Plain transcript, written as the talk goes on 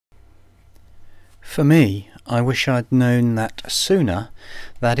For me, I wish I'd known that sooner,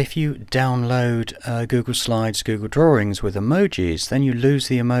 that if you download Google Slides, Google Drawings with emojis, then you lose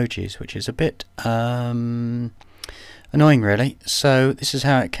the emojis, which is a bit annoying really. So this is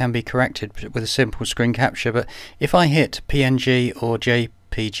how it can be corrected with a simple screen capture, but if I hit PNG or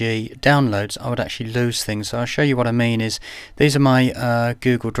JPG downloads, I would actually lose things. So I'll show you what I mean. Is these are my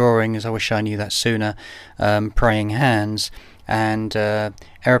Google Drawings. I wish I knew that sooner. Praying hands and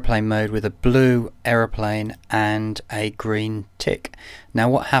aeroplane mode with a blue aeroplane and a green tick. Now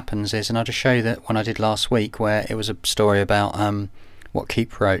what happens is, and I'll just show you that one I did last week where it was a story about what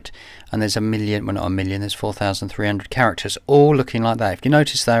Keep wrote, and there's a million, well not a million, there's 4,300 characters all looking like that. If you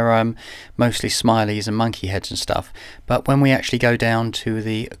notice they're mostly smileys and monkey heads and stuff, but when we actually go down to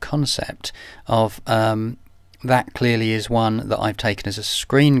the concept of that clearly is one that I've taken as a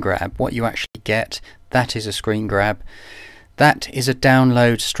screen grab. What you actually get, that is a screen grab. That is a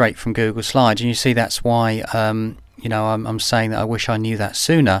download straight from Google Slides, and you see that's why you know, I'm saying that I wish I knew that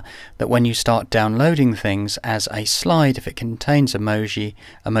sooner, that when you start downloading things as a slide, if it contains emoji,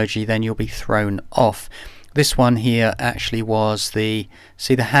 then you'll be thrown off. This one here actually was see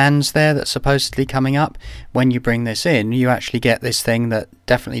the hands there that's supposedly coming up. When you bring this in, you actually get this thing that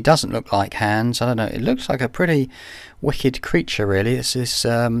definitely doesn't look like hands. I don't know, it looks like a pretty wicked creature really. It's this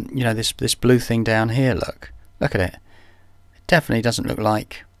you know, this blue thing down here, look at it. Definitely doesn't look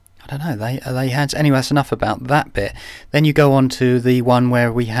like, I don't know, are they hands? Anyway, that's enough about that bit. Then you go on to the one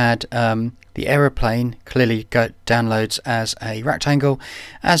where we had the aeroplane clearly downloads as a rectangle,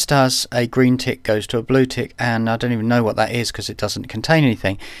 as does a green tick goes to a blue tick, and I don't even know what that is because it doesn't contain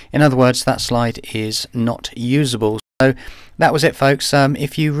anything. In other words, that slide is not usable. So that was it, folks.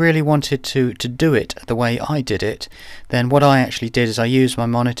 If you really wanted to do it the way I did it, then what I actually did is I used my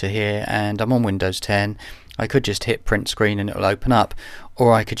monitor here, and I'm on Windows 10. I could just hit print screen and it will open up,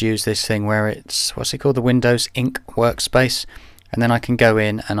 or I could use this thing where it's, what's it called, the Windows Ink workspace, and then I can go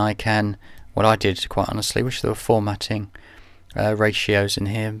in and I can, what I did quite honestly, wish there were formatting ratios in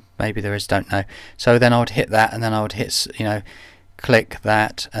here, maybe there is, don't know. So then I would hit that, and then I would hit, you know, click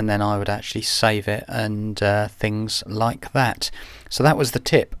that, and then I would actually save it and things like that. So that was the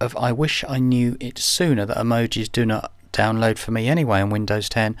tip of I wish I knew it sooner, that emojis do not download for me anyway on Windows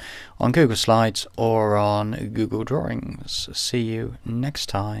 10, on Google Slides or on Google Drawings. See you next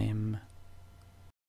time.